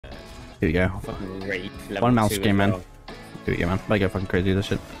Here we go. Fucking rape. One mouse game, man. Here we go, man. I go fucking crazy with this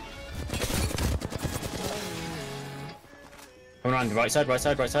shit. Coming around the right side, right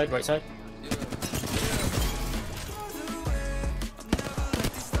side, right side, right side.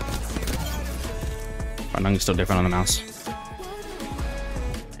 Right, Nungie's still different on the mouse.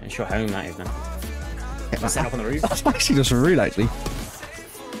 It's your home, that is, man. Set up on the roof. That's actually just rude, actually.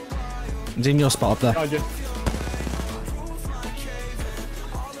 It's in your spot up there. Oh, your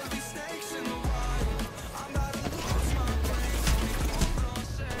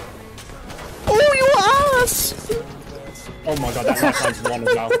ass! oh my god, that last line's one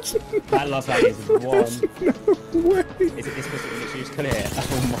as well. That last line is one. No way. Is it this was literally just cut it?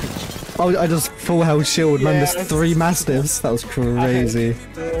 Oh my god. Oh, I just full health shield, man. There's 3 mastiffs. That was crazy.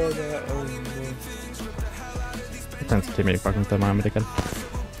 Time to me fucking thermometer again.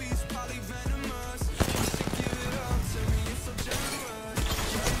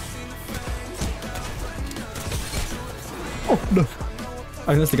 Oh no!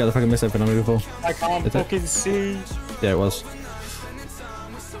 I honestly got the fucking miss open on me before. I can't fucking see. Yeah, it was.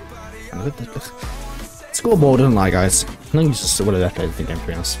 Scoreboard doesn't lie, guys. Nungie's just one of their favorite thing game to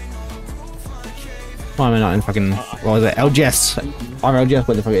be honest. Why am I not in fucking, what was it, LGS? RLGS,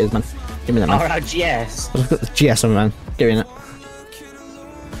 what the fuck it is, man. Give me that, man. RLGS. I've got the GS on me, man. Give me that.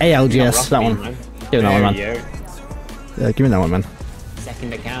 ALGS, that one. Man. Give me that one, man. Yeah, give me that one, man.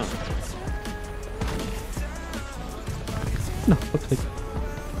 Second account. No, fuck's sake.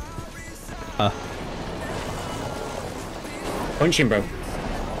 Punch him, bro.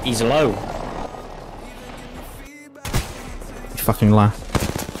 He's low. You fucking liar.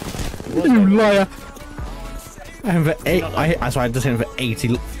 You liar. I have for 8. That's why I just hit him for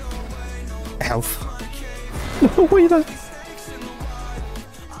 80 health. What are you doing?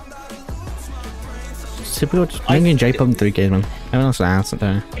 Typical just bringing J pump 3 games, man. Everyone else answer,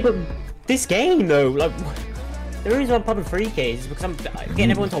 don't you? But this game, though, like, the reason I'm popping 3Ks is because I'm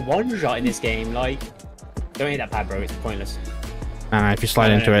getting everyone to one shot in this game. Like, don't hit that pad, bro. It's pointless. Nah, if you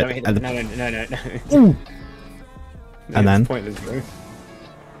slide into it. No. Ooh. And then. It's pointless, bro.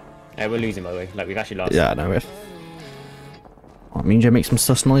 We're losing, by the way. Like, we've actually lost. Yeah, I know it. What, mean Joe make some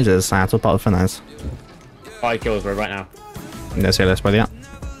sus noises? That's what part of fun is. 5 kills, bro, right now. Let's hear this, buddy. Yeah.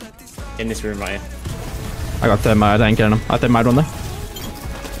 In this room right here. I got thermite, I ain't killing him. I thermite one there.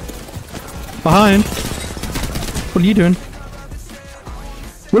 Behind! What are you doing?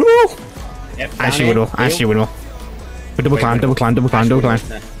 Winnable! Yep, Actually winnable, actually winnable. We double climb.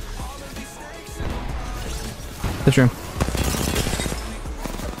 This room.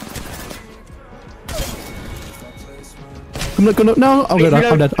 Come up, no! I'm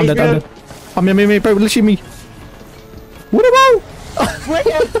dead. I'm me, bro, literally me. Winnable!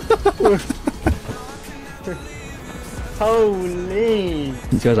 Holy!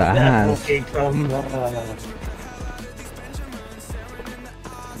 These guys are hands.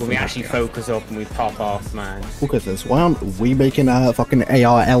 When we actually focus up and we pop off, man. Look at this. Why aren't we making a fucking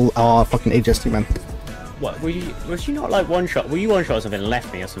ARLR fucking HST, man? What, was you not like one shot? Were you one shot or something and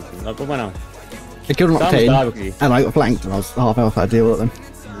left me or something? Like, what went on? They killed an octane, and I got flanked and I was half health. I deal with them.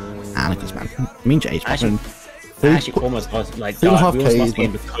 Anakas, man. Mean J's popping. I actually almost lost, like, we almost lost the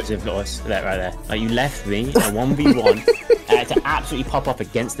game because of us, that right there. Like, you left me a 1v1 to absolutely pop up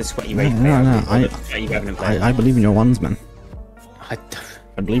against the sweaty raid player. No, I believe in your ones, man. I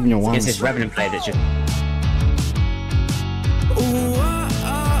believe in your ones. It's this Revenant player that's just...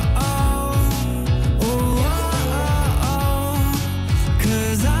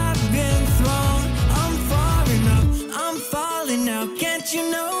 Cause I've been thrown, I'm falling now, can't you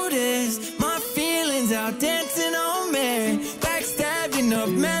notice? My feelings out dancing on me, backstabbing up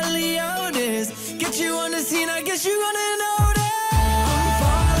Meliodas. Get you on the scene, I guess you're gonna notice. I'm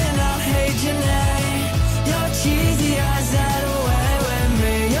falling out, hey Janae, your cheesy eyes out away with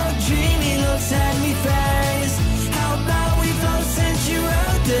me, your dreamy looks had me face. How about we both sent you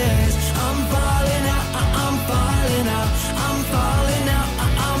out this? I'm falling out, I'm falling out, I'm falling out,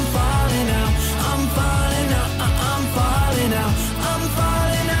 I'm falling out, I'm falling out, I'm falling out, I'm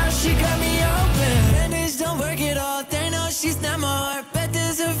falling out. She got me open. Bandage don't work at all. They know she's not my heart. Bet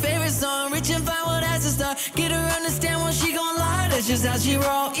this her favorite song. Reach and find what has to start. Get her understand when she gon' lie. That's just how she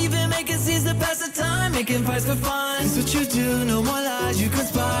roll. Even making scenes to pass the time. Making fights for fun. It's what you do. No more lies. You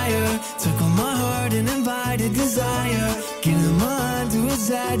conspire. Took on my heart and invited desire. Killing my mind to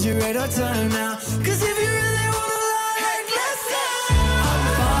exaggerate our time now. Cause if you really wanna lie, hey, listen. I'm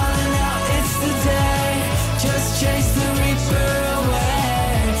falling out. It's the day. Just chase the reaper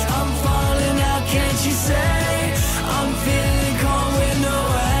away. I'm falling out. Can't you say? I'm feeling calm with no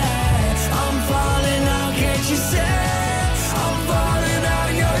way. I'm falling out. Can't you say? I'm falling out.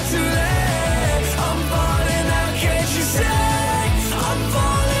 You're too late.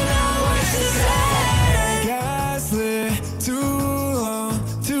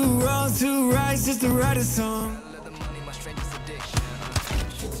 song.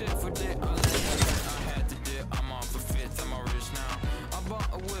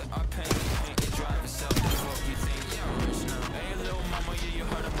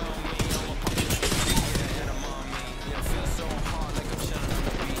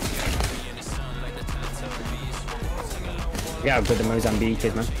 Yeah, how good the Mozambique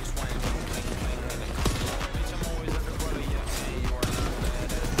is, man.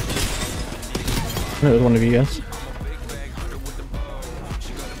 I know it was one of you guys.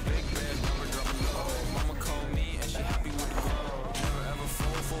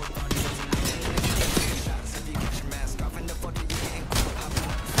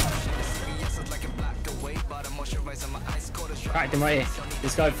 Right, then right here.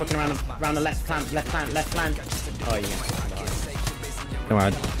 This guy fucking around the left flank. Oh, yeah. Come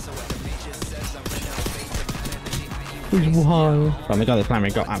on. Whoa. Well, the guy that's playing me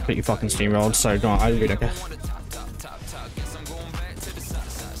got absolutely fucking steamrolled, so I really don't care.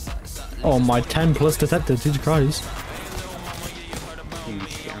 Oh, my 10 plus detected, Jesus Christ.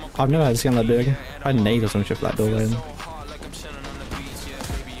 I've never had to scan that door again. I had a nade or some shit for that doorway.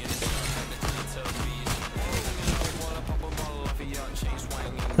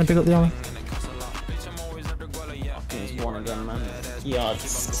 Can I pick up the armor? There's one again, man. Yeah,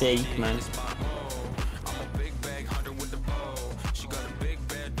 sake, man.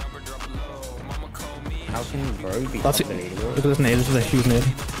 How can bro be That's it. Look at this nade, this is a huge nade.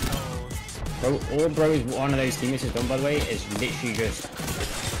 Bro, all bro is one of those teammates has done, by the way, is literally just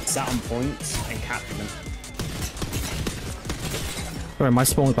sat on points and captured them. Alright, my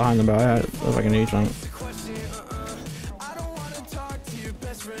spawn's behind them, bro. I don't know if I can use one.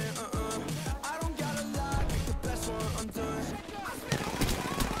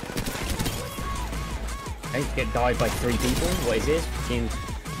 Hey, get died by 3 people. What is this? Fucking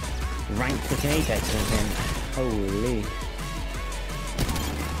ranked fucking Apex and then holy.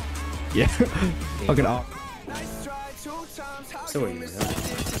 Yeah. Fucking up. So what you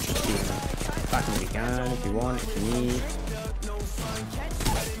back when you can, if you want, if you need.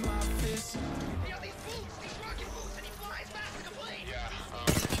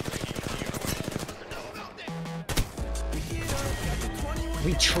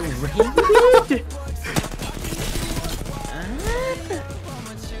 We trained.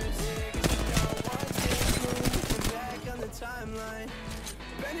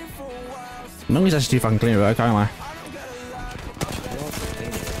 Nungie's actually too fucking clean, bro, can't lie.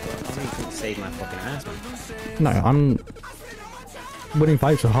 Save my fucking ass, man. No, I'm winning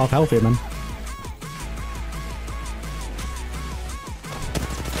fights with half health here, man.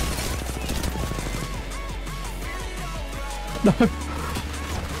 No.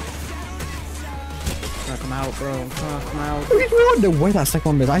 Come out, bro. Come out. We don't know where that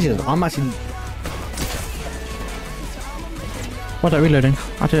second one is. I'm actually. What are reloading?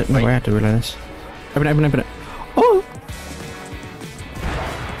 I don't know where I have to reload this. Open it. Oh!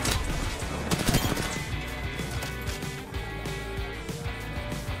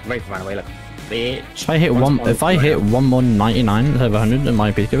 Wait for away, look. Bitch. If I hit 199 instead of 100 in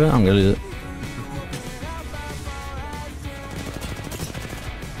my peak of it, I'm gonna lose it.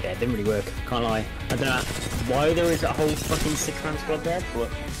 Yeah, it didn't really work. Can't lie. I don't know why there is a whole fucking 6-man squad there, but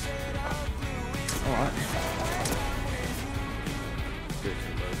alright.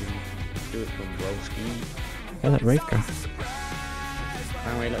 Do it from Broski. Where's that Wraith go?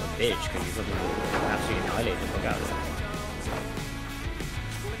 Run away like a bitch because you fucking absolutely annihilated the fuck out of it.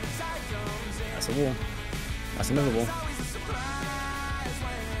 That's a wall. That's another wall.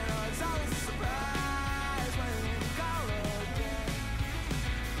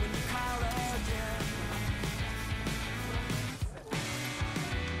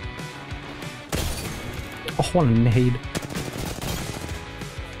 Oh, what a nade.